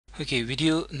Okay,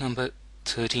 video number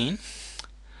 13.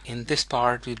 In this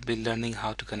part we'll be learning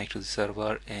how to connect to the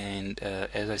server, and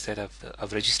as I said,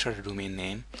 I've registered a domain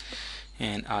name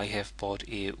and I have bought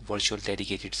a virtual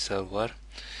dedicated server,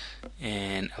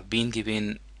 and I've been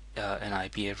given an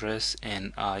IP address,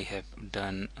 and I have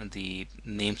done the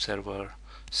name server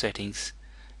settings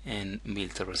and mail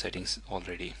server settings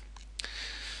already.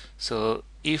 So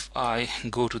if I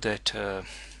go to that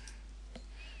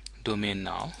domain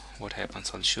now, what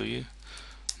happens, I'll show you.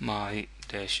 my-uni.net,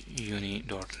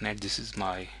 this is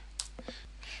my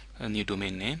new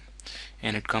domain name,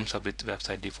 and it comes up with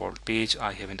website default page.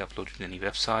 I haven't uploaded any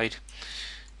website,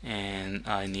 and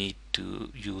I need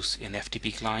to use an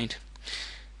FTP client,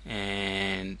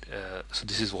 and so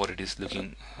this is what it is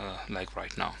looking like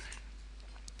right now.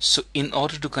 So in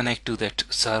order to connect to that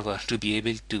server, to be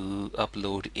able to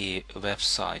upload a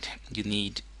website, you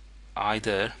need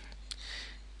either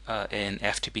an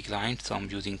FTP client. So I'm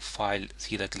using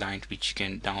FileZilla client, which you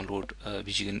can download,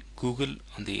 which you can Google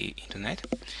on the internet,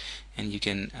 and you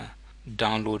can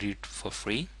download it for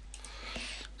free.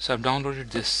 So I've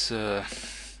downloaded this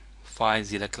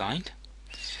FileZilla client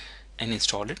and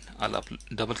installed it. I'll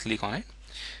double click on it,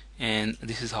 and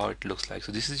this is how it looks like.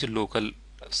 So this is your local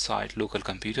site, local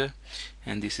computer,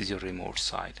 and this is your remote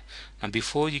site. Now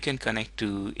before you can connect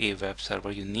to a web server,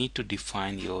 you need to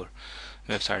define your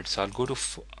website. So I'll go to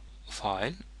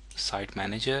File, Site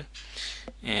Manager,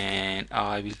 and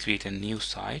I will create a new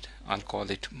site. I'll call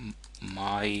it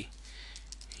My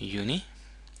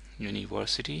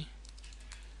University.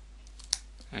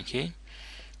 Okay,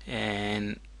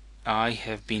 and I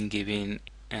have been given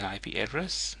an IP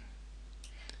address,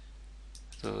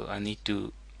 so I need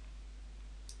to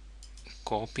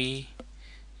copy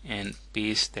and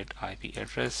paste that IP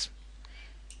address,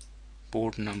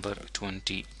 port number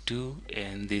 22,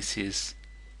 and this is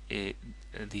the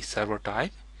server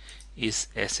type is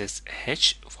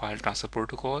SSH, file transfer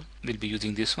protocol. We'll be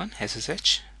using this one,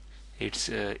 SSH. It's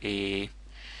a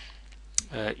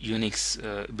Unix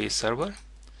based server,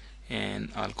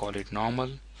 and I'll call it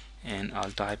normal, and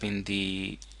I'll type in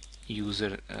the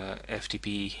user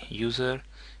FTP user,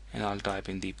 and I'll type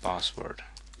in the password.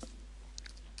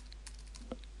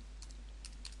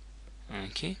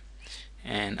 Okay,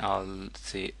 and I'll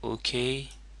say OK,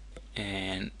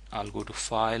 and I'll go to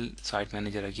File, Site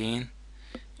Manager again,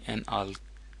 and I'll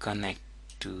connect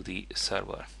to the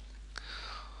server.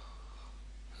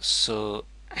 So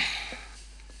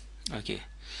okay,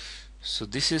 so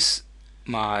this is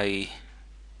my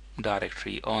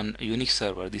directory on Unix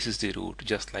server. This is the root,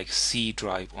 just like C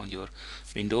drive on your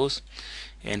Windows,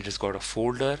 and it's got a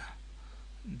folder.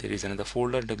 There is another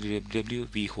folder,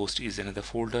 www vhost is another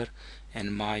folder,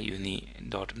 and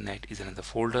myuni.net is another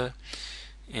folder.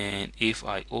 And if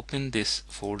I open this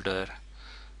folder,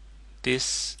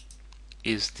 this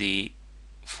is the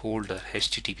folder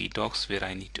HTTP docs, where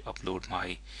I need to upload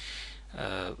my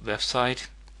website.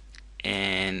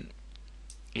 And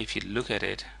if you look at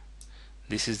it,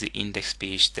 this is the index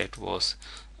page that was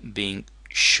being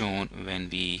shown when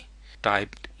we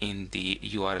typed in the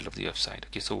URL of the website.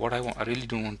 Okay, so what I really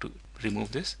don't want to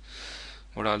remove this.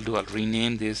 What I'll do, I'll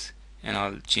rename this and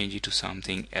I'll change it to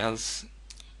something else,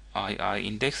 II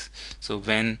index. So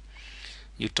when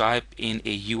you type in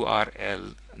a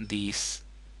URL,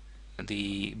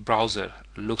 the browser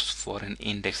looks for an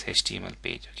index HTML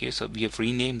page. Okay, so we have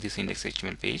renamed this index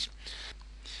HTML page.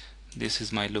 This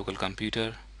is my local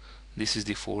computer, this is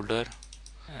the folder.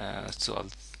 So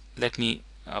let me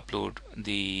upload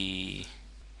the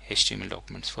HTML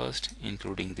documents first,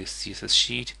 including this CSS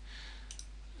sheet.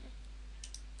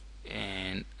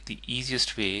 And the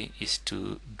easiest way is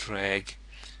to drag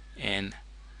and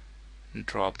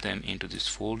drop them into this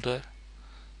folder.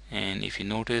 And if you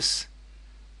notice,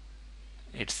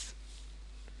 it's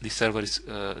the server is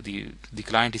the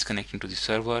client is connecting to the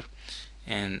server,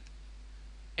 and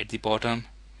at the bottom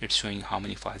it's showing how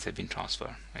many files have been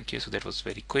transferred. Okay, so that was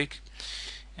very quick,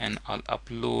 and I'll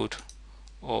upload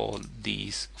all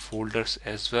these folders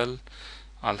as well.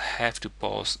 I'll have to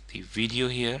pause the video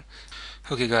here.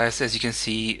 Okay guys, as you can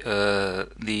see,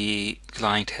 the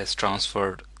client has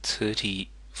transferred 30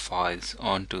 files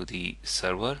onto the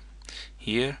server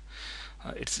here.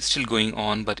 It's still going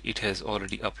on, but it has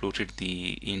already uploaded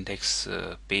the index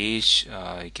page.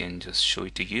 I can just show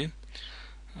it to you.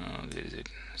 Where is it?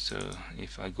 So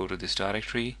if I go to this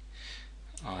directory,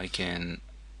 I can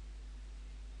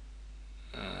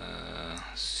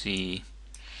see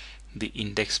the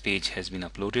index page has been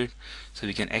uploaded. So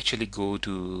we can actually go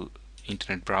to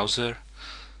internet browser,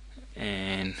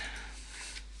 and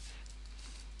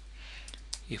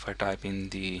if I type in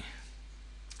the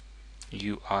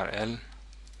URL,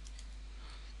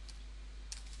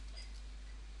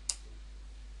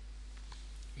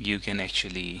 you can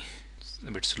actually, it's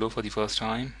a bit slow for the first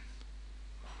time,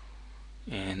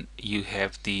 and you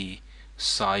have the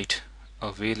site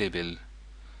available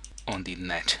on the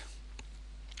net.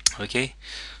 Okay,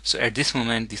 so at this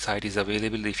moment the site is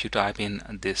available. If you type in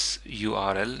this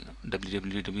URL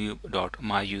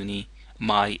www.my-uni,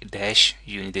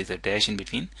 there's a dash in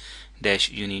between,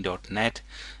 -uni.net,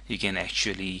 you can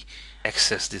actually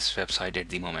access this website at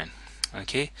the moment.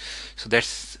 Okay, so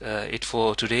that's it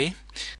for today.